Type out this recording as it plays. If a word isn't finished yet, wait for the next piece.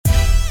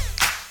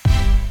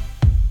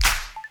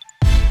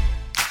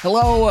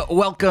Hello,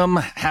 welcome,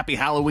 happy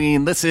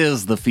Halloween. This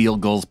is the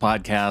Field Gulls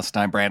Podcast.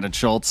 I'm Brandon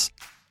Schultz.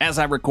 As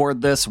I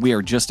record this, we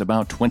are just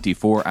about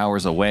 24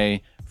 hours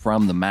away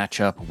from the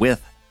matchup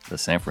with the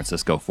San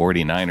Francisco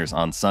 49ers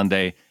on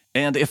Sunday.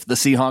 And if the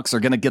Seahawks are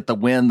going to get the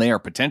win, they are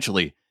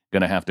potentially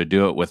going to have to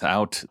do it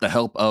without the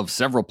help of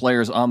several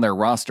players on their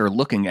roster.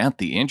 Looking at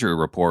the injury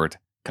report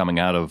coming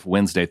out of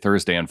Wednesday,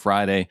 Thursday, and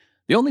Friday,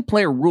 the only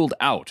player ruled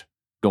out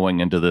going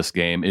into this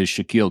game is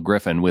Shaquill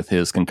Griffin with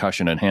his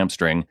concussion and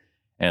hamstring.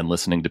 And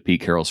listening to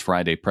Pete Carroll's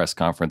Friday press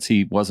conference,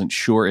 he wasn't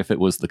sure if it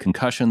was the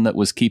concussion that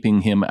was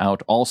keeping him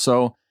out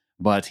also,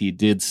 but he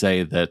did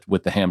say that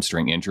with the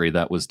hamstring injury,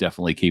 that was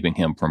definitely keeping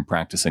him from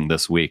practicing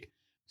this week.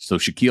 So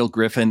Shaquill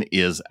Griffin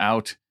is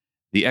out.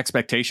 The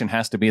expectation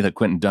has to be that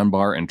Quentin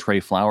Dunbar and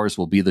Trey Flowers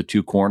will be the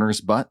two corners,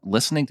 but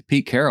listening to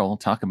Pete Carroll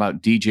talk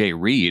about DJ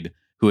Reed,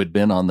 who had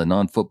been on the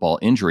non-football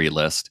injury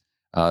list,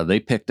 they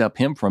picked up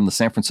him from the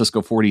San Francisco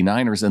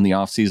 49ers in the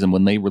offseason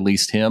when they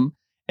released him.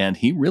 And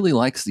he really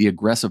likes the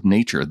aggressive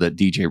nature that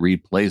DJ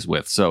Reed plays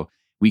with. So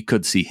we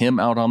could see him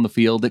out on the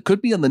field. It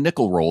could be in the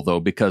nickel role,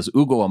 though, because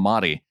Ugo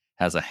Amadi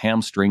has a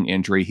hamstring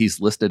injury. He's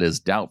listed as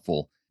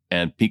doubtful.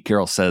 And Pete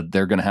Carroll said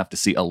they're going to have to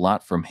see a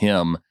lot from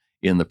him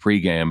in the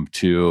pregame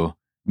to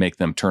make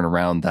them turn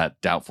around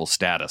that doubtful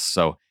status.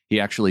 So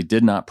he actually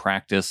did not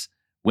practice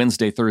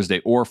Wednesday,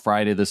 Thursday, or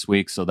Friday this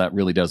week. So that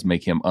really does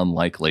make him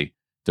unlikely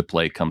to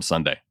play come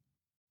Sunday.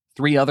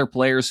 Three other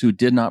players who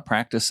did not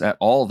practice at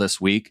all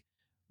this week.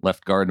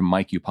 Left guard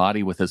Mike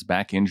Iupati with his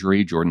back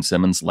injury. Jordan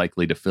Simmons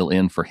likely to fill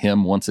in for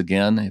him once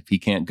again if he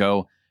can't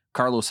go.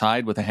 Carlos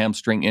Hyde with a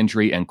hamstring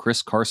injury, and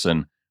Chris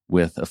Carson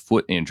with a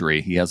foot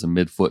injury. He has a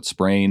midfoot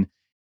sprain.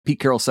 Pete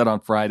Carroll said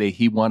on Friday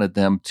he wanted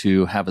them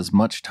to have as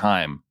much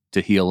time to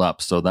heal up,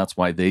 so that's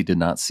why they did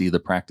not see the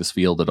practice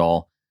field at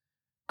all.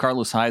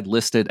 Carlos Hyde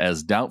listed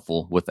as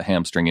doubtful with the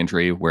hamstring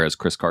injury, whereas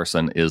Chris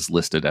Carson is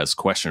listed as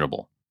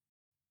questionable.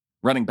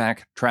 Running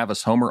back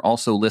Travis Homer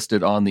also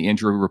listed on the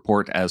injury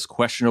report as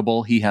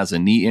questionable. He has a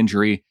knee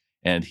injury,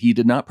 and he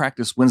did not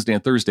practice Wednesday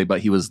and Thursday,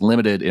 but he was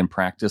limited in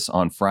practice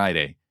on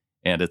Friday.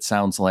 And it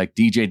sounds like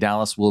DJ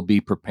Dallas will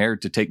be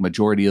prepared to take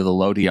majority of the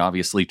load. He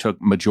obviously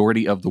took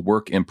majority of the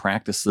work in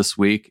practice this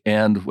week,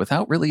 and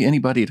without really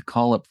anybody to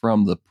call up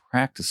from the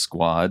practice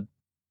squad.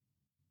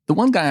 The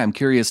one guy I'm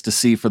curious to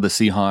see for the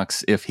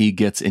Seahawks, if he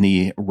gets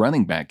any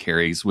running back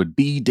carries, would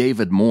be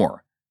David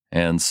Moore.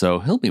 And so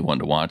he'll be one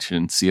to watch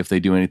and see if they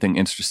do anything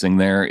interesting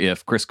there.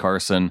 If Chris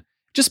Carson,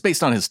 just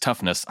based on his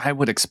toughness, I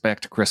would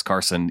expect Chris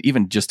Carson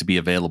even just to be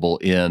available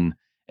in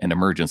an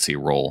emergency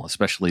role,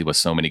 especially with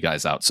so many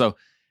guys out. So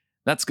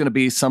that's going to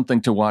be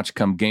something to watch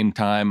come game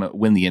time.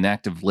 When the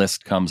inactive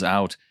list comes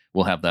out,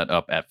 we'll have that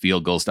up at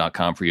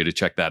fieldgulls.com for you to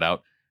check that out.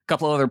 A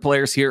couple other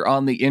players here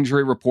on the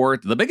injury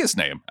report. The biggest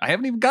name, I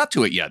haven't even got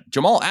to it yet.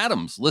 Jamal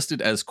Adams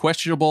listed as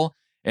questionable.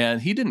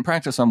 And he didn't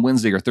practice on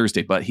Wednesday or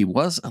Thursday, but he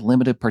was a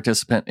limited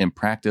participant in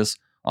practice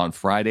on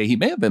Friday. He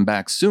may have been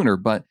back sooner,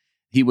 but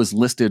he was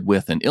listed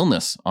with an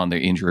illness on the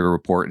injury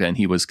report, and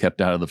he was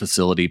kept out of the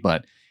facility.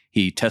 But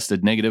he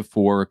tested negative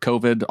for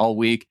COVID all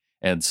week,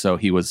 and so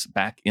he was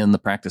back in the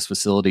practice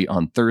facility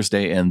on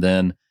Thursday and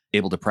then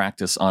able to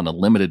practice on a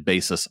limited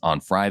basis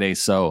on Friday.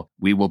 So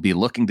we will be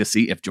looking to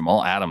see if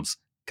Jamal Adams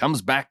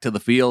comes back to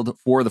the field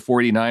for the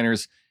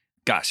 49ers.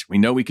 Gosh, we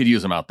know we could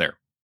use him out there.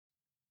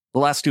 The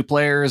last two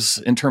players,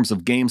 in terms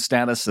of game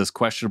status, is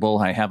questionable.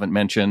 I haven't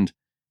mentioned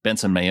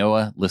Benson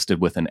Mayowa,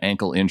 listed with an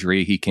ankle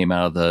injury. He came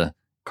out of the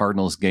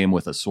Cardinals game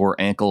with a sore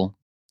ankle.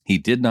 He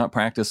did not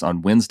practice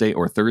on Wednesday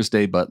or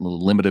Thursday, but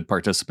limited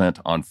participant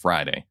on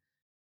Friday.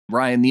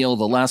 Ryan Neal,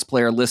 the last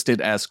player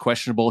listed as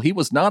questionable. He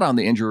was not on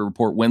the injury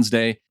report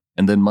Wednesday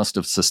and then must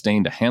have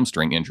sustained a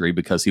hamstring injury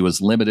because he was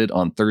limited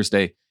on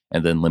Thursday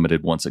and then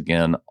limited once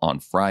again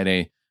on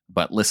Friday.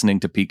 But listening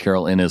to Pete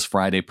Carroll in his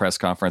Friday press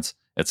conference,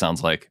 it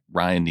sounds like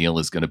Ryan Neal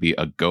is going to be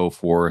a go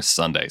for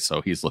Sunday, so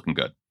he's looking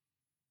good.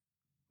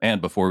 And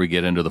before we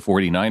get into the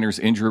 49ers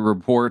injury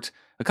report,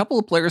 a couple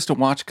of players to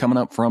watch coming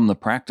up from the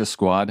practice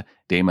squad.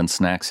 Damon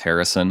Snacks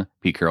Harrison,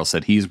 Pete Carroll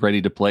said he's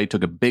ready to play,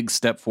 took a big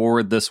step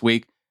forward this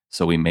week,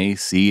 so we may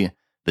see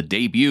the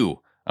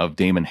debut of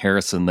Damon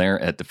Harrison there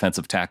at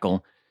defensive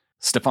tackle.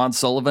 Stephon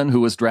Sullivan,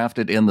 who was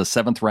drafted in the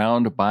 7th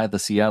round by the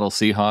Seattle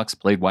Seahawks,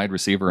 played wide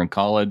receiver in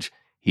college.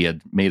 He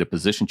had made a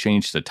position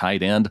change to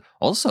tight end,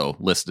 also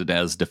listed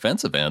as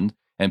defensive end.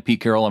 And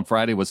Pete Carroll on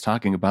Friday was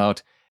talking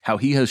about how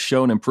he has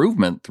shown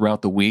improvement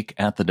throughout the week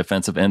at the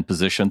defensive end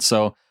position.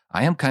 So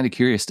I am kind of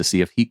curious to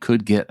see if he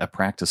could get a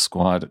practice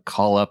squad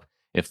call up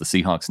if the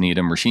Seahawks need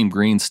him. Rasheem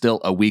Green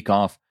still a week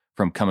off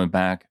from coming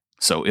back.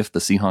 So if the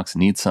Seahawks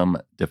need some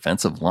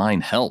defensive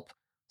line help,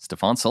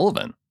 Stephon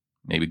Sullivan,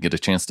 maybe get a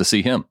chance to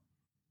see him.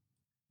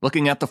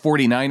 Looking at the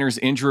 49ers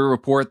injury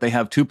report, they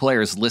have two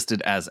players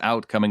listed as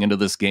out coming into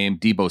this game.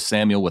 Deebo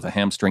Samuel with a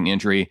hamstring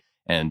injury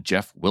and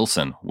Jeff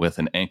Wilson with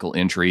an ankle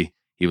injury.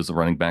 He was the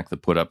running back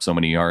that put up so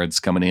many yards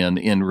coming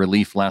in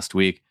relief last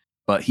week,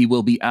 but he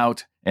will be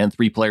out. And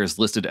three players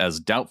listed as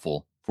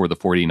doubtful for the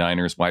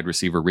 49ers: wide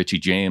receiver Richie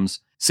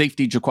James,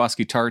 safety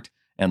Jaquiski Tartt,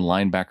 and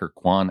linebacker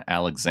Quan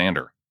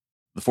Alexander.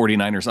 The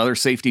 49ers' other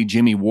safety,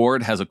 Jimmy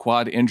Ward, has a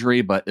quad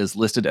injury, but is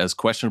listed as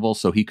questionable,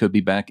 so he could be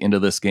back into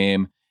this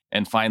game.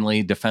 And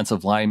finally,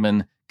 defensive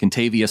lineman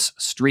Kentavius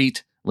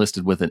Street,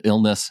 listed with an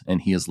illness,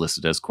 and he is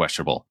listed as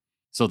questionable.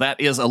 So that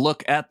is a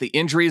look at the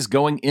injuries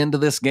going into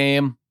this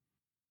game.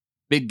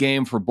 Big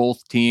game for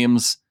both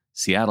teams.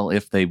 Seattle,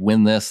 if they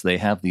win this, they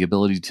have the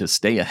ability to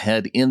stay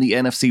ahead in the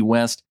NFC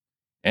West.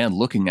 And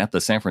looking at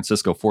the San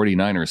Francisco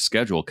 49ers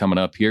schedule coming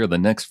up here, the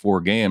next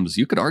 4 games,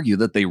 you could argue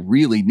that they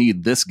really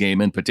need this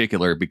game in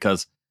particular,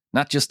 because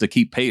not just to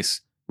keep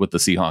pace with the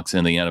Seahawks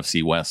in the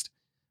NFC West,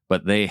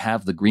 but they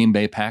have the Green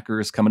Bay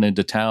Packers coming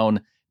into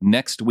town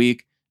next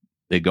week.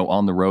 They go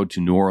on the road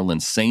to New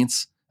Orleans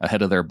Saints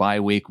ahead of their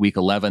bye week, week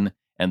 11,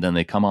 and then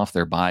they come off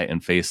their bye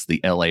and face the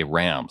LA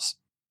Rams.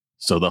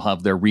 So they'll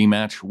have their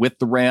rematch with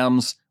the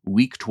Rams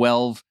week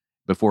 12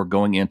 before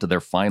going into their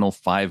final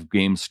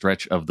 5-game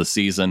stretch of the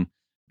season.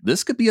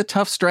 This could be a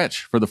tough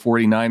stretch for the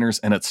 49ers,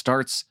 and it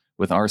starts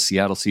with our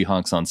Seattle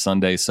Seahawks on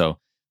Sunday, so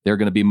they're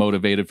going to be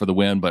motivated for the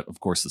win, but of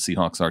course the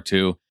Seahawks are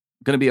too.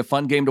 Going to be a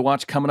fun game to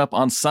watch coming up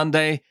on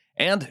Sunday,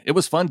 and it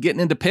was fun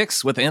getting into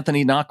picks with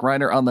Anthony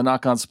Knockreiner on the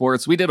Knock on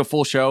Sports. We did a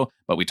full show,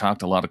 but we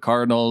talked a lot of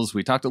Cardinals,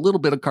 we talked a little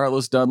bit of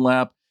Carlos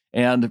Dunlap,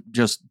 and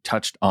just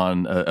touched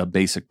on a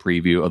basic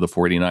preview of the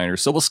 49ers.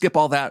 So we'll skip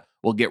all that.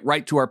 We'll get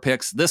right to our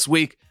picks this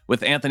week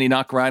with Anthony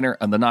Knockreiner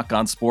on the Knock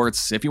on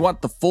Sports. If you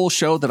want the full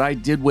show that I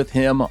did with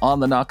him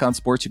on the Knock on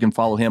Sports, you can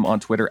follow him on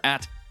Twitter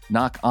at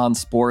Knock on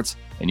Sports,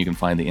 and you can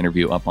find the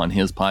interview up on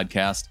his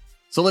podcast.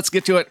 So let's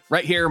get to it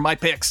right here. My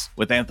picks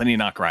with Anthony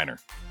Knockreiner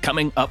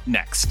coming up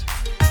next.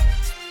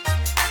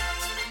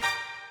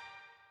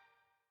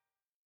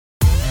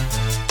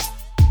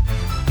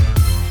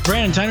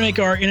 Brandon, time to make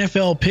our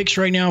NFL picks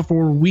right now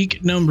for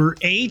week number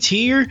 8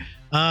 here.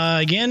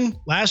 Again,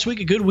 last week,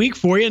 a good week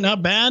for you.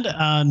 Not bad.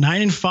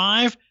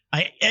 9-5.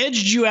 I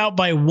edged you out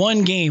by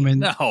 1 game.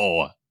 And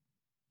no,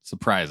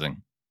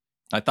 surprising.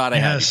 I thought I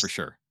had you for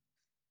sure.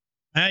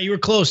 You were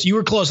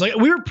close. Like,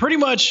 we were pretty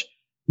much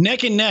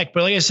neck and neck.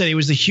 But like I said, it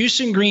was the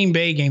Houston Green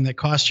Bay game that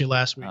cost you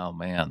last week. Oh,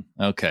 man.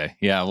 Okay.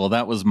 Yeah, well,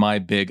 that was my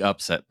big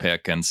upset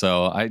pick. And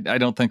so I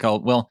don't think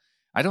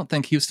I don't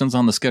think Houston's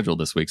on the schedule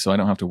this week, so I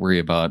don't have to worry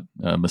about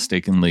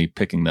mistakenly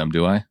picking them,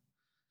 do I?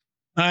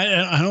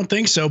 I don't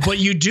think so, but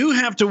you do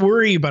have to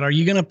worry about, are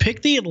you going to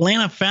pick the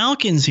Atlanta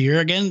Falcons here?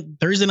 Again,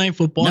 Thursday Night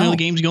Football, no. The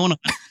game's going on.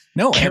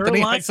 No, Carolina.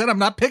 Anthony, I said I'm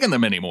not picking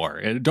them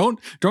anymore. Don't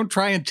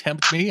try and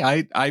tempt me.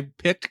 I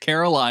picked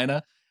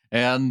Carolina,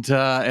 and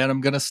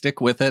I'm going to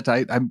stick with it.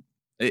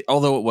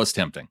 Although it was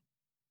tempting.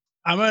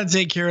 I'm going to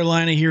take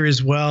Carolina here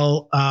as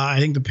well. I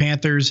think the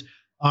Panthers,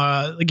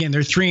 again,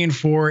 they're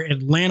 3-4.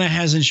 Atlanta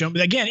hasn't shown.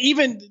 Again,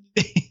 even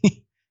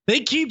they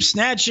keep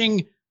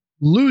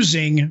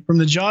losing from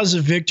the jaws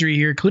of victory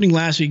here, including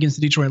last week against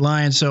the Detroit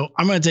Lions. So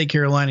I'm going to take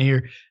Carolina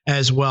here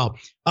as well.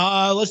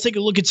 Let's take a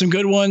look at some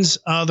good ones.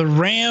 The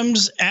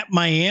Rams at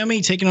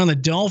Miami taking on the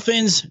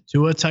Dolphins.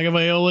 Tua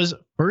Tagovailoa's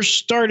first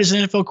start as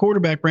an NFL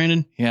quarterback,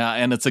 Brandon. Yeah,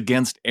 and it's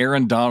against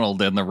Aaron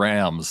Donald and the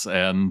Rams.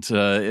 And,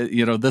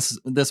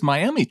 this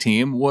Miami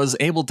team was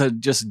able to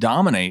just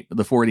dominate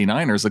the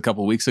 49ers a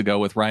couple weeks ago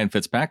with Ryan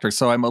Fitzpatrick.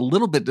 So I'm a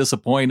little bit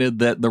disappointed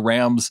that the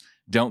Rams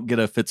don't get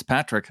a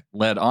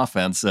Fitzpatrick-led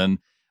offense. And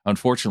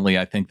unfortunately,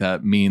 I think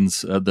that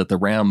means that the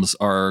Rams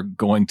are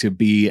going to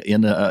be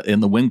in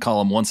the win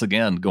column once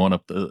again, going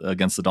up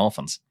against the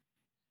Dolphins.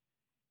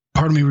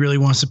 Part of me really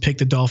wants to pick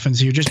the Dolphins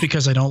here just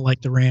because I don't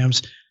like the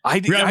Rams.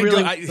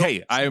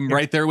 Hey, I'm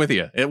right there with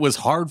you. It was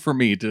hard for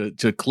me to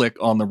click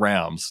on the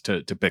Rams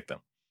to pick them.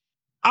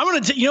 I'm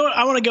going to,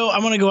 I want to go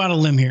out on a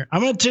limb here.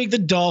 I'm going to take the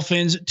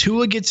Dolphins.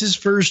 Tua gets his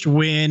first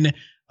win.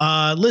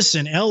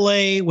 Listen,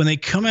 LA, when they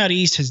come out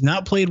east, has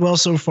not played well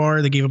so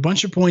far. They gave a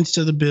bunch of points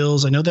to the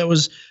Bills. I know that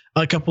was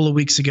a couple of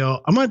weeks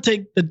ago. I'm going to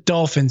take the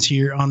Dolphins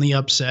here on the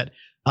upset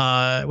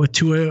with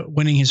Tua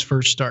winning his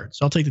first start.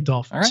 So I'll take the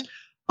Dolphins.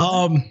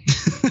 All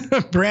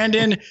right.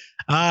 Brandon,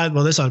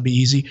 well, this ought to be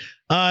easy.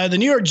 The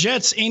New York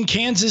Jets in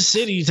Kansas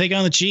City to take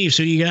on the Chiefs.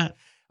 Who do you got?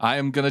 I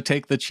am going to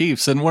take the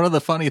Chiefs. And one of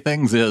the funny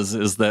things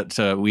is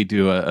that we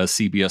do a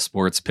CBS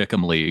Sports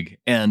Pick'em League,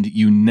 and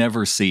you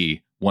never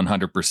see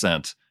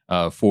 100%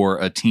 for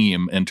a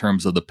team in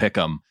terms of the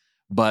Pick'em.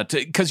 But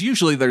because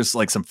usually there's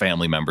like some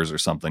family members or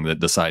something that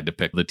decide to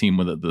pick the team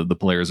with the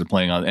players are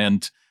playing on.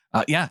 And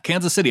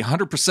Kansas City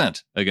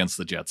 100% against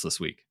the Jets this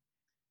week.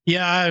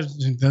 Yeah, I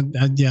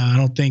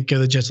don't think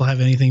the Jets will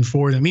have anything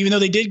for them, even though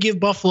they did give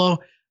Buffalo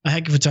a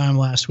heck of a time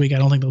last week. I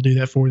don't think they'll do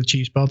that for the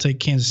Chiefs, but I'll take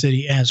Kansas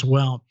City as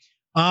well.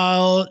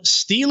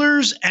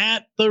 Steelers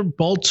at the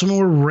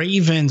Baltimore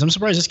Ravens. I'm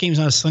surprised this game's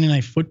not a Sunday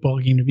Night Football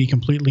game, to be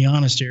completely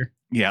honest here.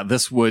 Yeah,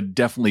 this would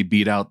definitely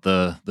beat out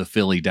the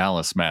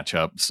Philly-Dallas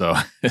matchup. So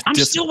I'm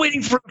still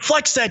waiting for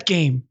flex that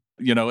game.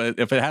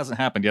 If it hasn't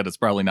happened yet, it's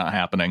probably not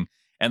happening.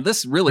 And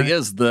this really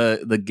is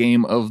the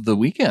game of the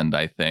weekend,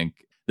 I think.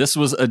 This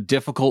was a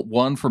difficult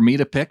one for me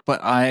to pick,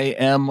 but I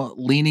am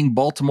leaning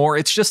Baltimore.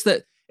 It's just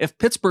that if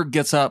Pittsburgh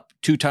gets up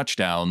 2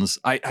 touchdowns,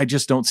 I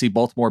just don't see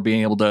Baltimore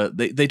being able to.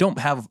 They don't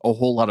have a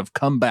whole lot of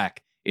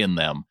comeback in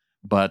them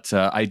But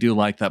I do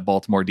like that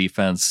Baltimore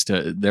defense,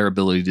 to their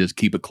ability to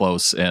keep it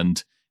close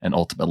and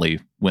ultimately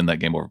win that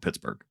game over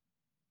Pittsburgh.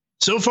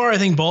 So far, I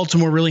think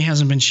Baltimore really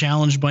hasn't been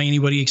challenged by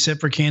anybody except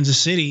for Kansas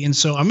City. And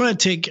so I'm going to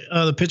take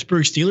the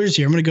Pittsburgh Steelers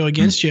here. I'm going to go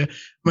against you. I'm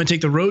going to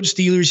take the road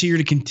Steelers here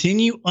to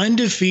continue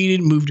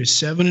undefeated, move to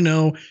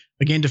 7-0.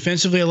 Again,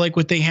 defensively, I like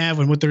what they have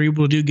and what they're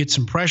able to do, get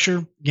some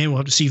pressure. Again, we'll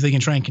have to see if they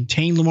can try and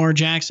contain Lamar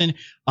Jackson.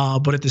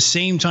 But at the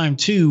same time,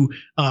 too,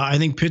 I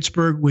think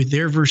Pittsburgh, with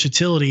their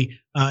versatility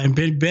and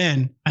Big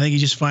Ben, I think he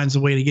just finds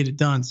a way to get it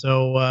done.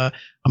 So I'm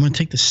going to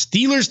take the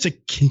Steelers to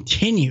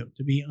continue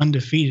to be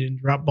undefeated and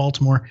drop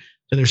Baltimore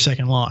to their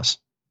second loss.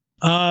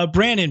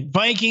 Brandon,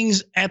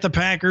 Vikings at the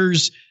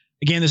Packers.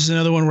 Again, this is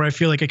another one where I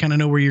feel like I kind of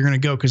know where you're going to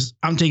go because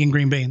I'm taking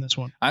Green Bay in this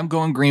one. I'm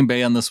going Green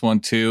Bay on this one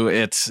too.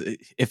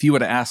 If you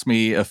would have asked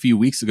me a few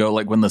weeks ago,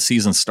 like when the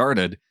season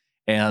started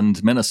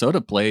and Minnesota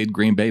played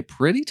Green Bay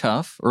pretty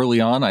tough early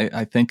on,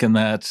 I think in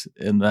that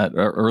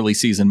early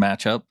season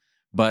matchup.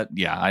 But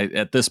yeah,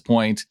 at this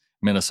point,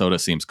 Minnesota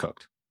seems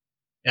cooked.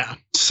 Yeah.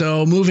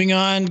 So moving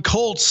on,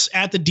 Colts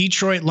at the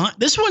Detroit Lions.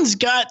 This one's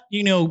got,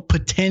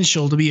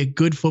 potential to be a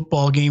good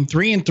football game.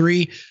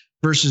 3-3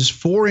 versus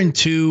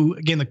 4-2.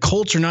 Again, the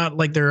Colts are not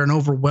like they're an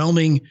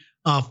overwhelming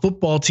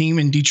football team.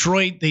 In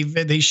Detroit,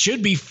 they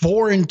should be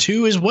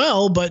 4-2 as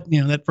well. But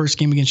that first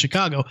game against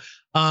Chicago.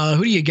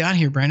 Who do you got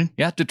here, Brandon?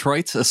 Yeah,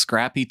 Detroit's a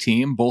scrappy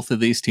team. Both of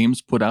these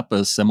teams put up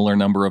a similar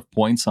number of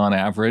points on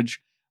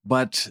average,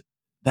 but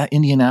that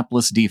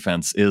Indianapolis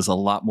defense is a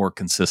lot more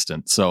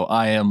consistent. So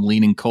I am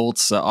leaning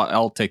Colts.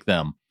 I'll take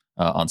them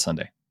on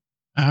Sunday.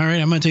 All right,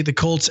 I'm going to take the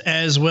Colts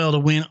as well to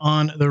win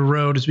on the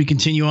road as we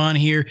continue on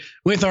here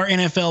with our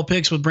NFL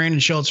picks with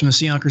Brandon Schultz from the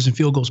Seahawkers and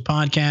Field Goals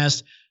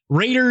podcast.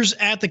 Raiders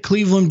at the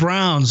Cleveland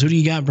Browns. Who do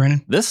you got,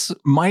 Brandon? This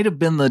might have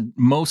been the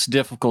most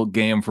difficult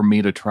game for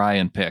me to try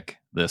and pick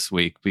this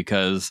week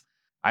because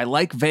I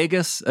like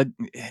Vegas,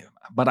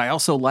 but I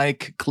also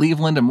like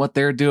Cleveland and what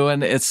they're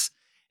doing. It's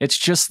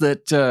just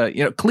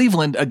that,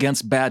 Cleveland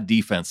against bad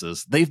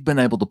defenses, they've been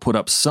able to put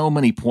up so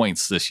many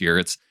points this year.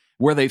 It's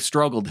where they've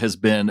struggled has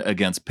been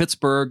against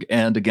Pittsburgh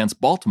and against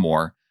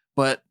Baltimore.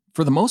 But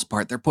for the most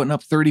part, they're putting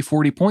up 30,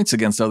 40 points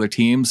against other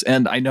teams.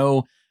 And I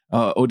know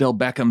Odell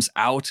Beckham's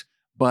out,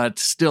 but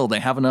still they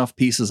have enough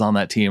pieces on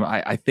that team.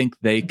 I think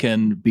they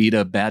can beat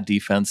a bad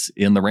defense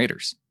in the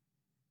Raiders.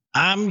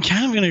 I'm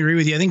kind of going to agree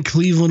with you. I think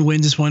Cleveland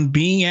wins this one,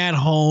 being at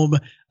home.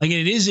 Again,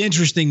 it is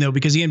interesting, though,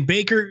 because, again,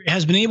 Baker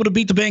has been able to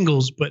beat the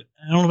Bengals, but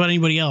I don't know about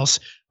anybody else.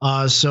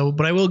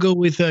 But I will go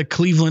with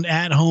Cleveland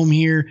at home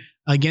here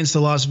against the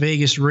Las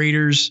Vegas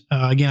Raiders.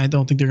 Again, I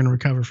don't think they're going to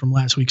recover from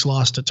last week's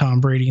loss to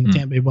Tom Brady and the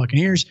Tampa Bay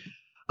Buccaneers.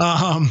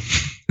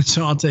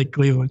 So I'll take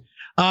Cleveland.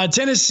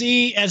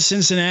 Tennessee at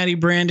Cincinnati,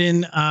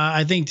 Brandon.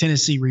 I think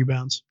Tennessee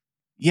rebounds.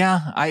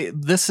 Yeah,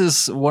 this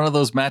is one of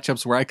those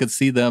matchups where I could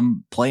see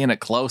them playing it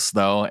close,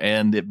 though,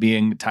 and it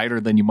being tighter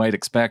than you might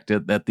expect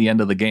at the end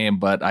of the game.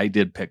 But I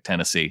did pick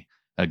Tennessee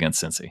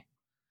against Cincy.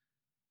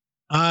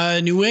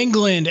 New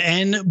England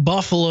and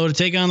Buffalo to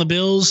take on the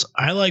Bills.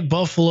 I like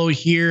Buffalo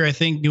here. I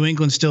think New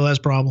England still has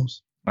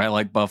problems. I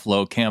like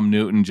Buffalo. Cam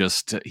Newton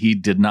he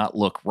did not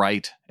look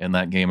right in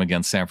that game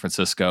against San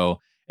Francisco.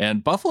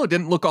 And Buffalo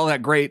didn't look all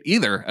that great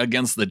either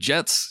against the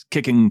Jets,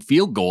 kicking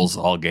field goals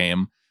all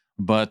game.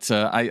 But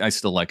I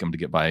still like them to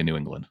get by New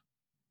England.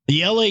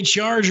 The LA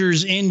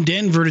Chargers in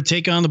Denver to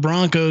take on the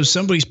Broncos.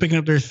 Somebody's picking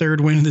up their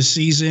third win of the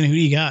season. Who do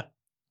you got?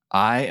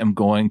 I am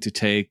going to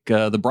take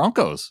the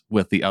Broncos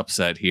with the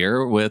upset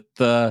here, with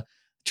the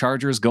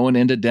Chargers going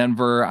into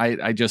Denver. I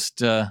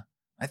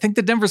think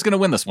that Denver's going to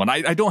win this one.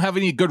 I don't have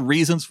any good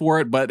reasons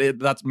for it, but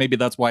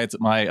that's why it's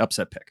my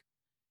upset pick.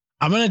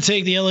 I'm going to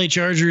take the LA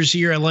Chargers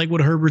here. I like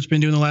what Herbert's been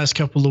doing the last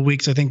couple of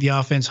weeks. I think the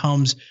offense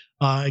hums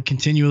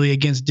continually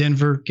against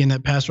Denver. Again,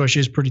 that pass rush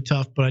is pretty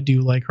tough, but I do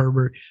like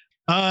Herbert.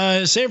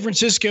 San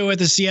Francisco at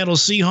the Seattle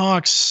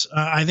Seahawks.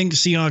 I think the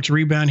Seahawks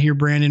rebound here.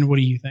 Brandon, what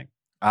do you think?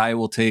 I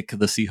will take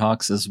the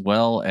Seahawks as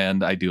well,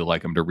 and I do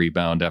like them to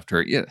rebound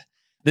after. Yeah,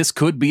 this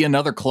could be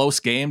another close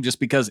game just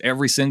because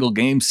every single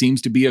game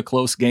seems to be a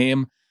close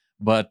game.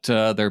 But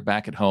they're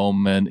back at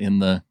home and in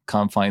the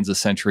confines of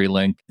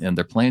CenturyLink, and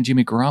they're playing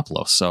Jimmy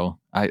Garoppolo. So,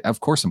 of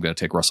course, I'm going to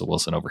take Russell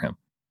Wilson over him.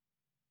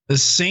 The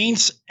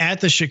Saints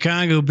at the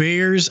Chicago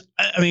Bears.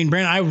 I mean,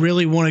 Brandon, I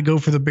really want to go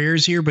for the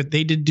Bears here, but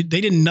they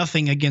did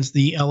nothing against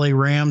the LA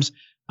Rams.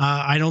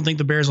 I don't think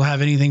the Bears will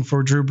have anything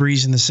for Drew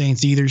Brees and the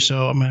Saints either.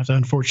 So I'm going to have to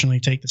unfortunately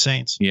take the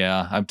Saints.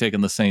 Yeah, I'm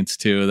taking the Saints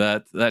too.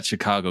 That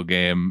Chicago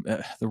game,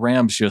 the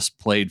Rams just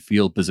played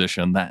field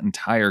position that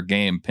entire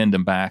game, pinned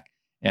them back.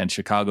 And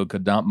Chicago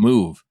could not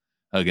move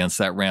against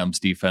that Rams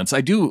defense. I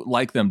do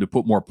like them to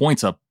put more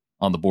points up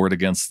on the board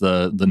against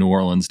the New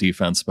Orleans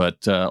defense,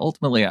 but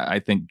ultimately, I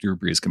think Drew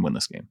Brees can win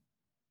this game.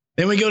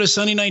 Then we go to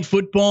Sunday Night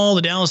Football,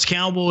 the Dallas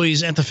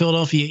Cowboys at the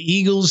Philadelphia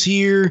Eagles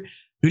here.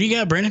 Who do you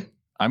got, Brandon?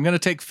 I'm going to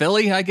take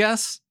Philly, I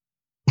guess.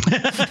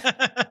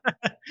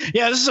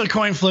 Yeah, this is a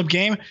coin flip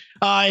game.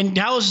 And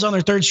Dallas is on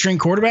their third string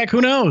quarterback.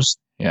 Who knows?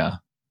 Yeah.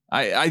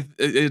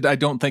 I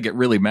don't think it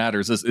really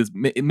matters.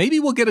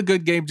 Maybe we'll get a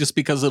good game just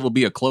because it'll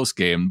be a close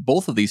game.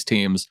 Both of these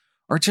teams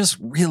are just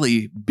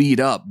really beat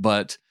up.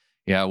 But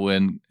yeah,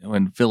 when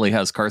Philly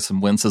has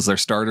Carson Wentz as their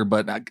starter,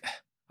 but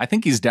I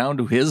think he's down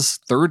to his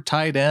third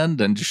tight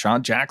end, and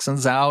Deshaun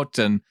Jackson's out,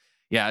 and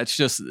yeah, it's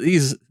just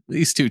these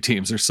two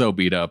teams are so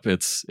beat up.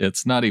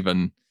 It's not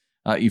even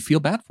you feel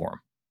bad for them.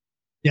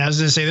 Yeah, I was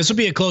going to say this will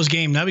be a close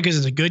game, not because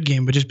it's a good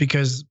game, but just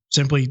because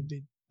simply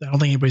I don't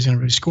think anybody's going to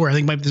really score. I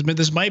think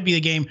this might be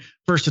the game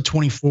first to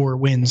 24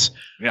 wins.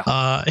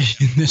 Yeah.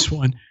 In this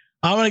one,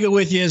 I'm going to go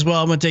with you as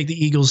well. I'm going to take the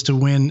Eagles to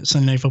win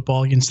Sunday Night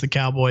Football against the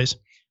Cowboys.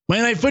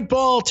 Monday Night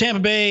Football,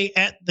 Tampa Bay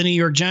at the New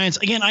York Giants.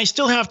 Again, I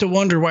still have to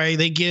wonder why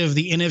they give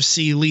the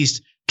NFC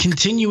least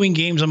continuing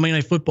games on Monday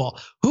Night Football.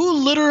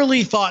 Who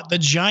literally thought the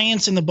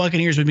Giants and the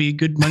Buccaneers would be a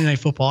good Monday Night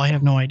Football? I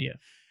have no idea.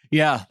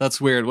 Yeah, that's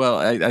weird. Well,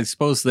 I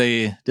suppose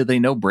did they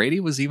know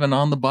Brady was even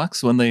on the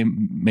Bucs when they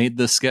made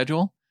this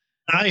schedule?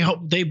 I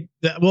hope even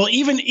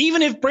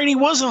if Brady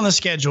wasn't on the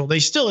schedule,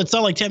 it's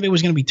not like Tampa Bay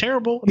was going to be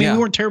terrible. I mean, we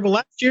weren't terrible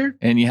last year.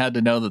 And you had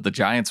to know that the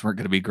Giants weren't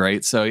going to be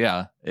great. So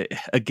yeah,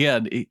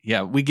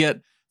 we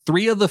get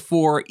 3 of the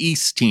 4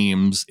 East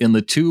teams in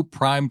the 2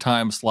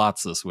 primetime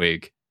slots this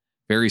week.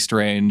 Very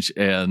strange.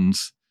 And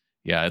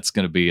yeah, it's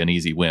going to be an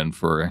easy win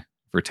for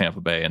Tampa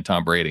Bay and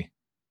Tom Brady.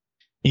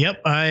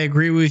 Yep, I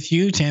agree with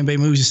you. Tampa Bay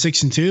moves to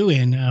 6-2,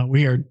 and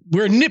we're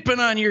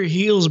nipping on your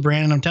heels,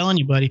 Brandon. I'm telling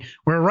you, buddy,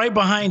 we're right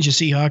behind you,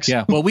 Seahawks.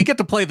 Yeah, well, we get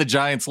to play the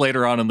Giants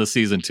later on in the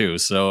season too,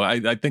 so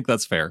I think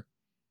that's fair.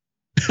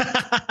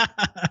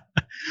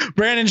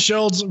 Brandon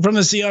Schultz from the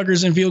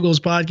Seahawkers and Field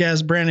Goals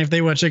podcast. Brandon, if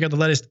they want to check out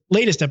the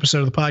latest episode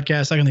of the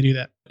podcast, how can they do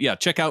that? Yeah,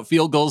 check out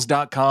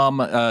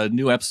fieldgoals.com.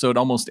 New episode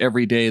almost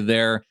every day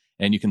there,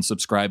 and you can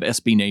subscribe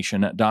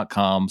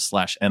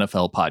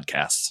sbnation.com/NFL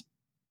podcasts.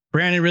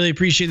 Brandon, really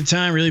appreciate the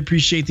time. Really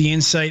appreciate the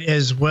insight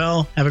as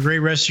well. Have a great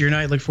rest of your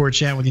night. Look forward to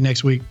chatting with you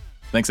next week.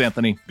 Thanks,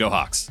 Anthony. Go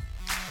Hawks.